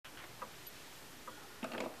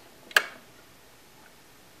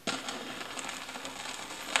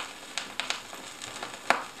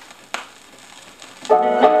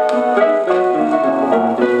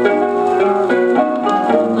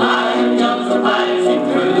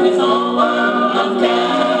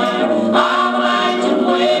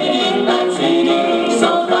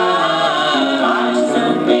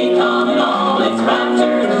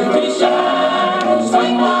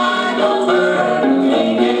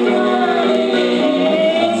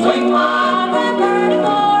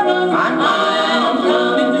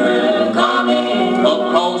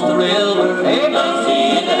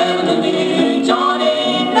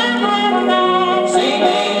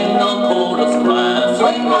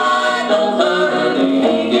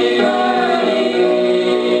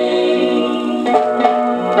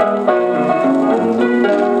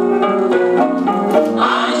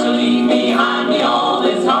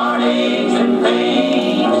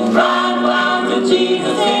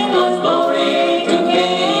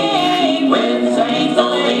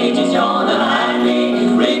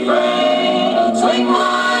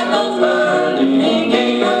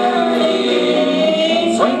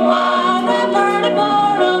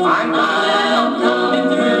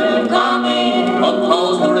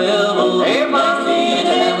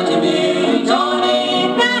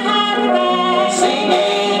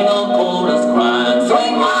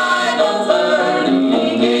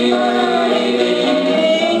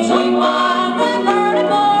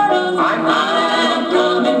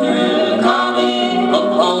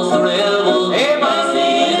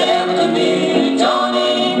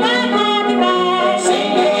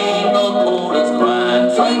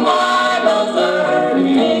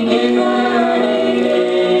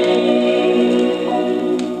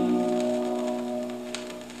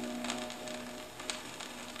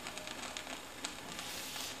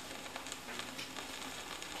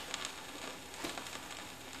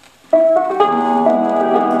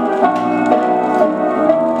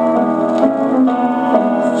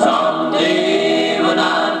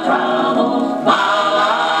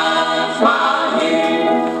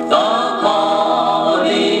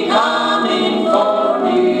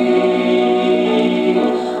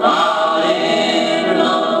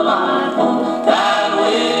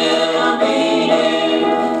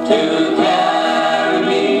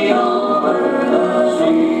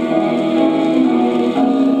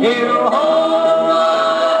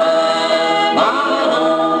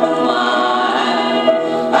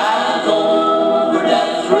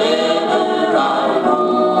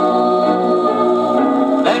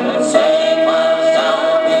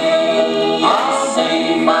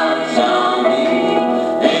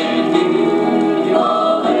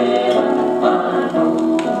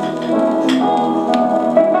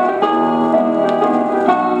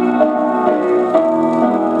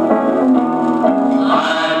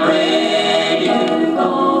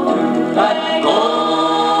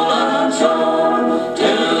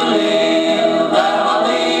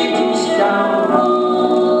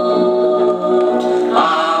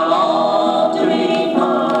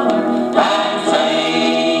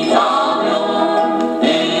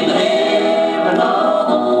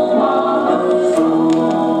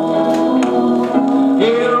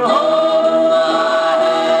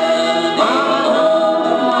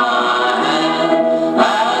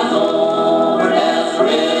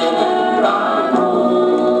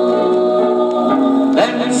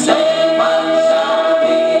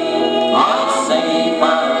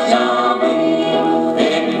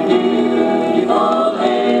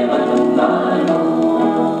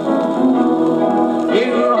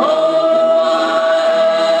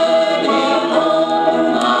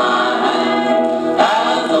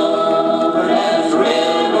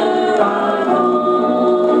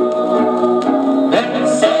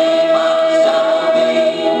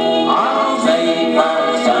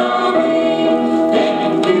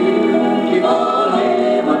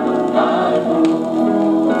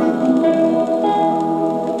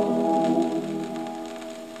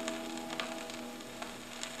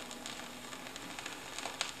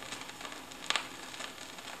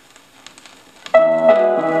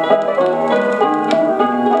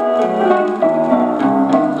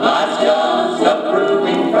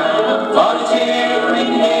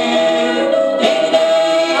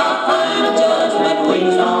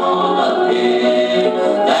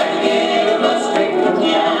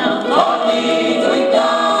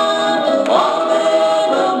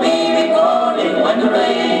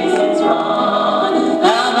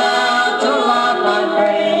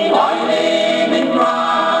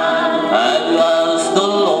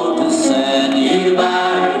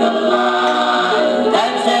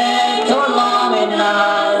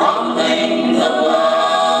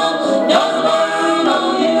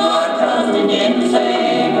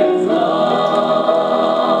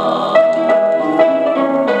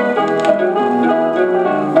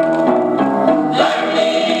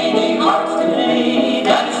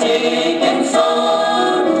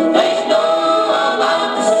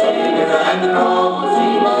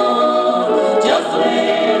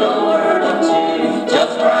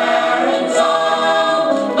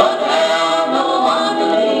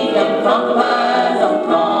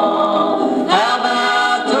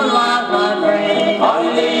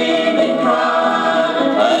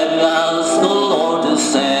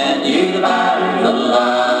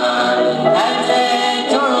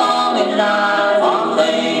Long and life on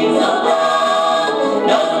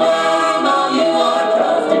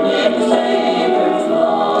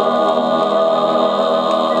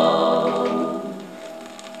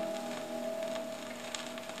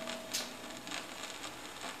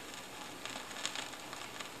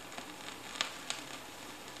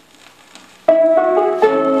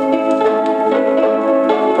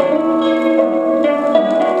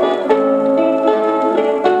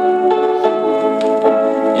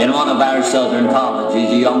one of our southern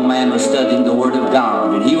colleges, a young man was studying the Word of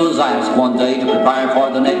God, and he was asked one day to prepare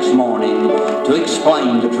for the next morning to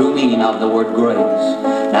explain the true meaning of the word grace.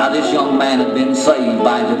 Now this young man had been saved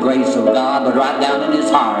by the grace of God, but right down in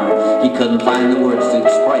his heart he couldn't find the words to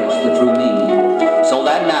express the true meaning. So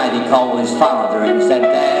that night he called his father and said,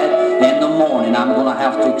 "Dad, in the morning I'm going to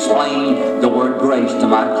have to explain the word grace to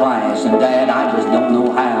my class, and Dad, I just don't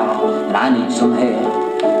know how, and I need some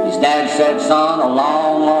help." His dad said, "Son, a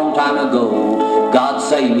long, long time ago, God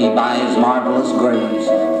saved me by His marvelous grace.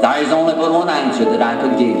 There is only but one answer that I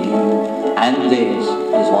could give you, and this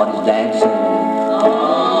is what his dad said.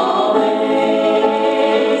 Amazing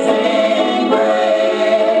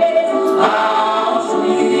grace, how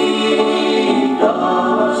sweet the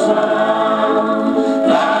sound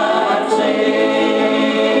that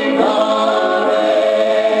saved a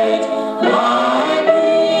wretch like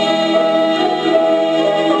me.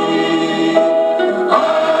 I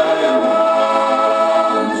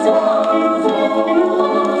once was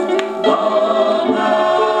lost, but now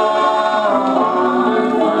I'm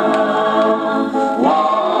found.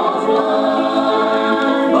 Was blind,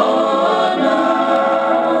 but now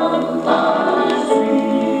I see."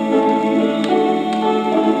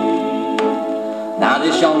 Now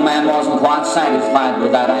this young man wasn't quite satisfied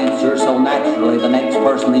with that answer, so naturally the next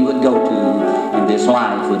person he would go to in this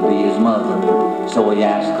life would be his mother. So he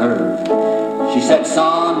asked her. She said,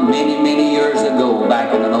 "Son, many, many years ago,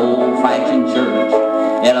 back in an old-fashioned church,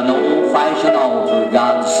 at an old-fashioned altar,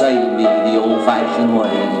 God saved me the old-fashioned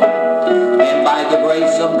way. Been by the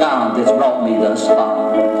grace of God that's brought me thus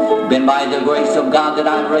far. Been by the grace of God that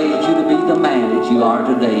I've raised you to be the man that you are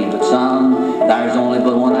today. But son, there's only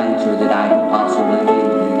but one answer that I can possibly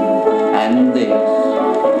give you. And this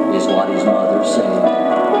is what his mother said.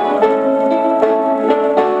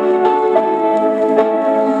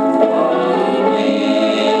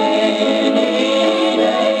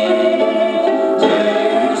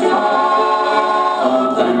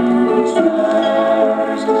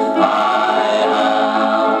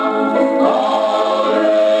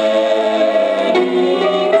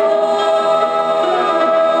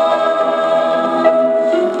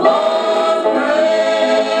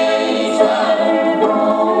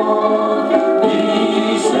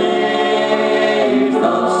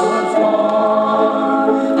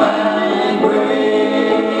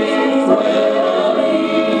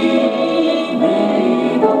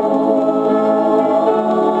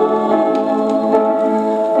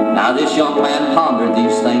 This young man pondered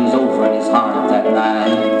these things over in his heart that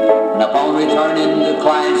night, and upon returning to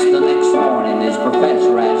class the next morning, his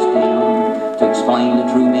professor asked him to explain the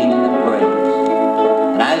true meaning of grace.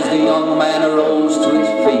 And as the young man arose to his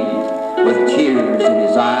feet with tears in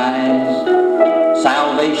his eyes,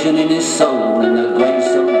 salvation in his soul, and the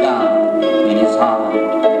grace of God in his heart,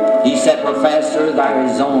 he said, "Professor, there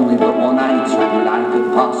is only but one answer that I could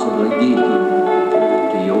possibly give you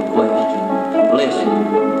to your question." Listen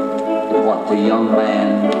to what the young man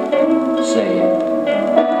said.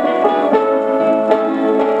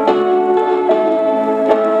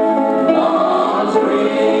 God's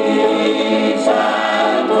grace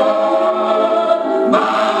had brought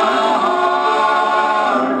my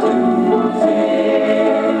heart to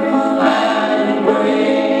fear, and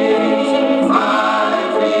grace my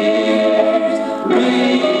fears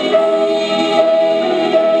relieved.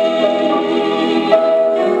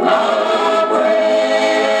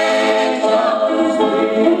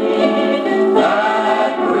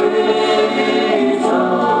 That grace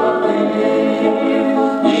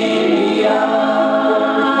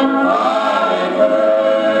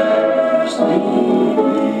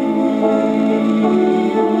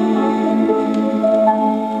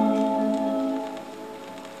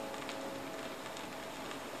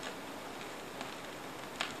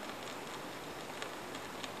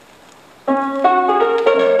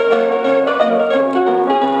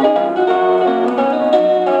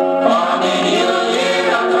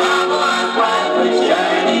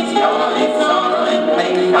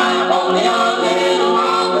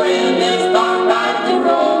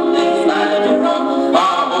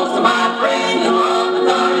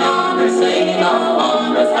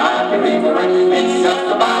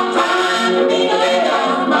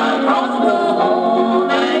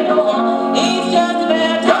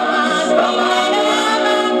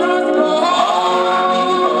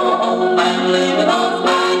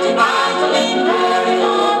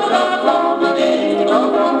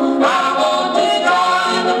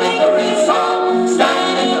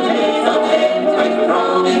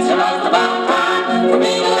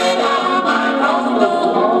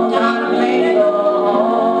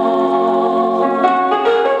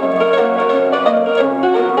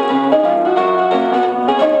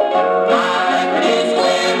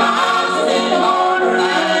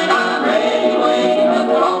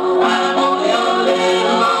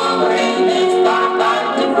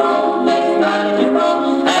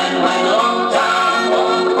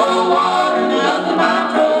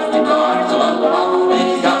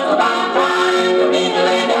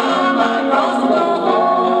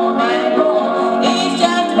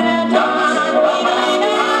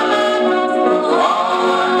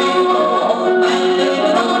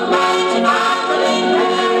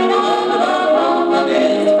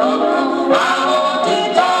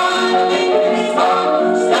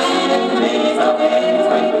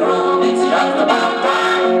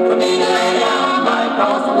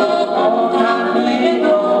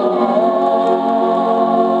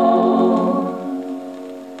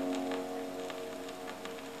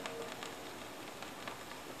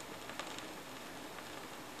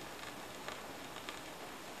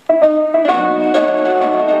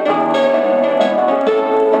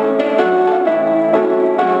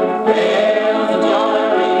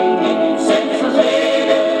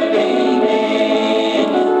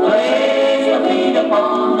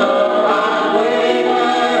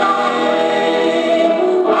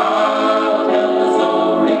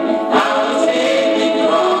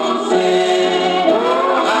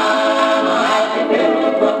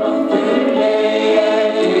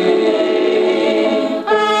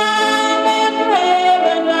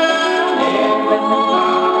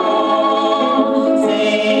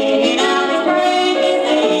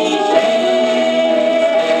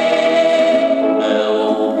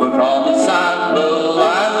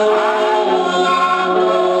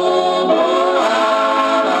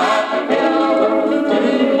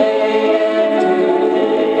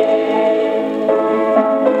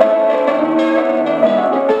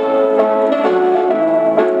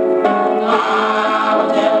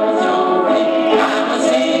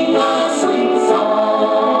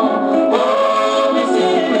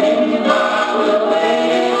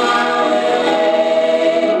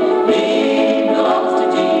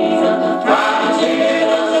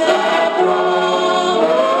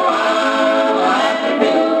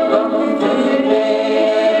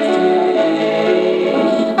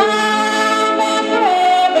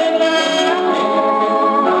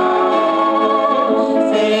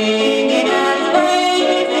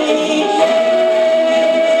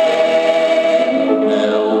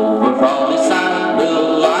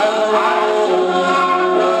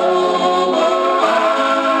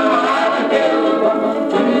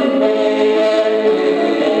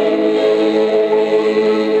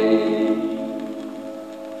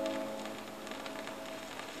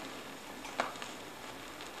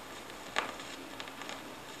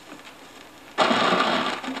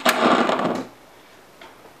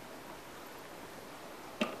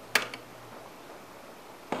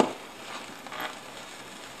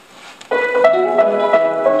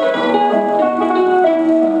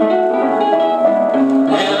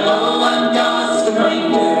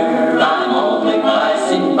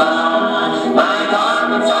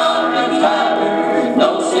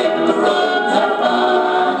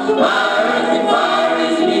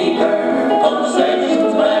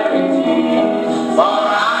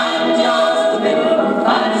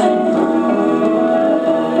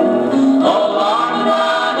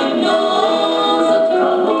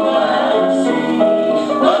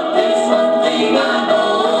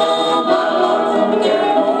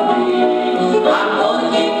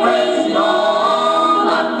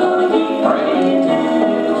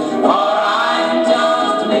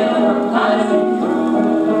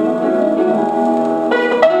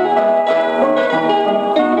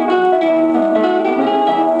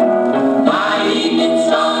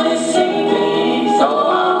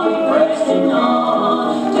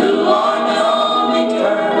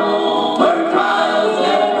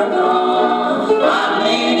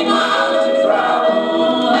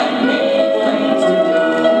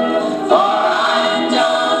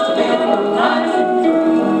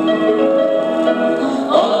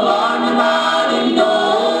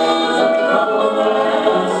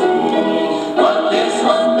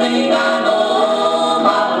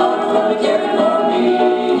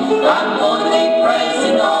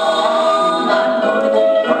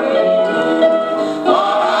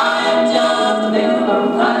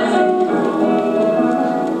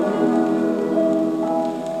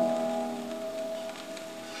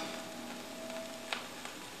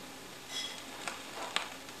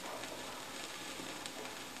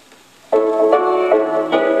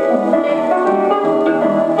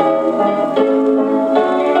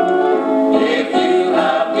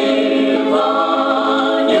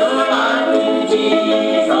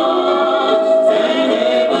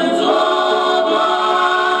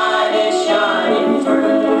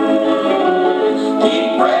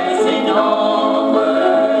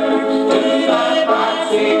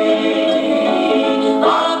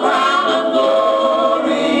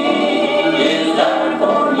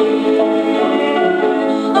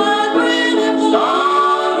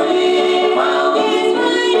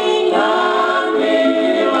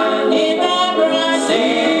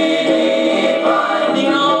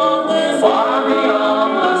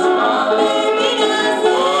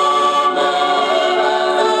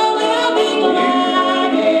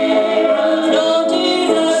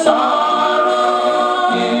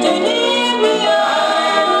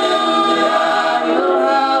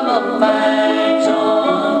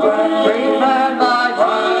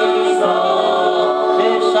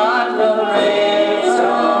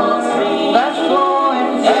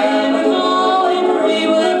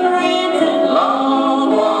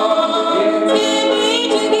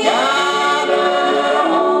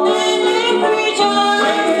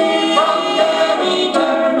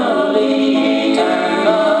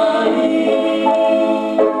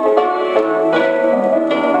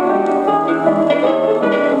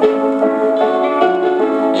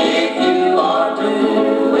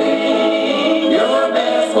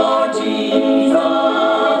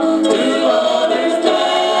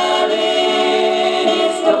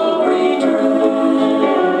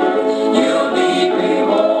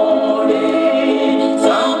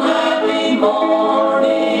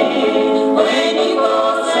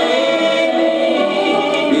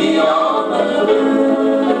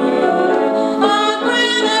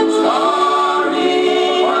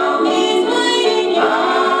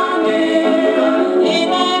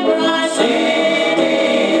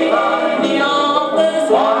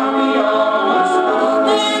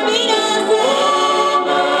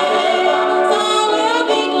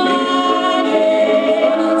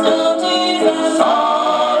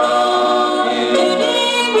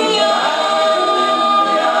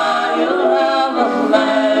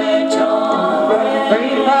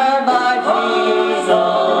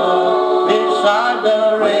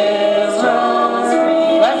the river.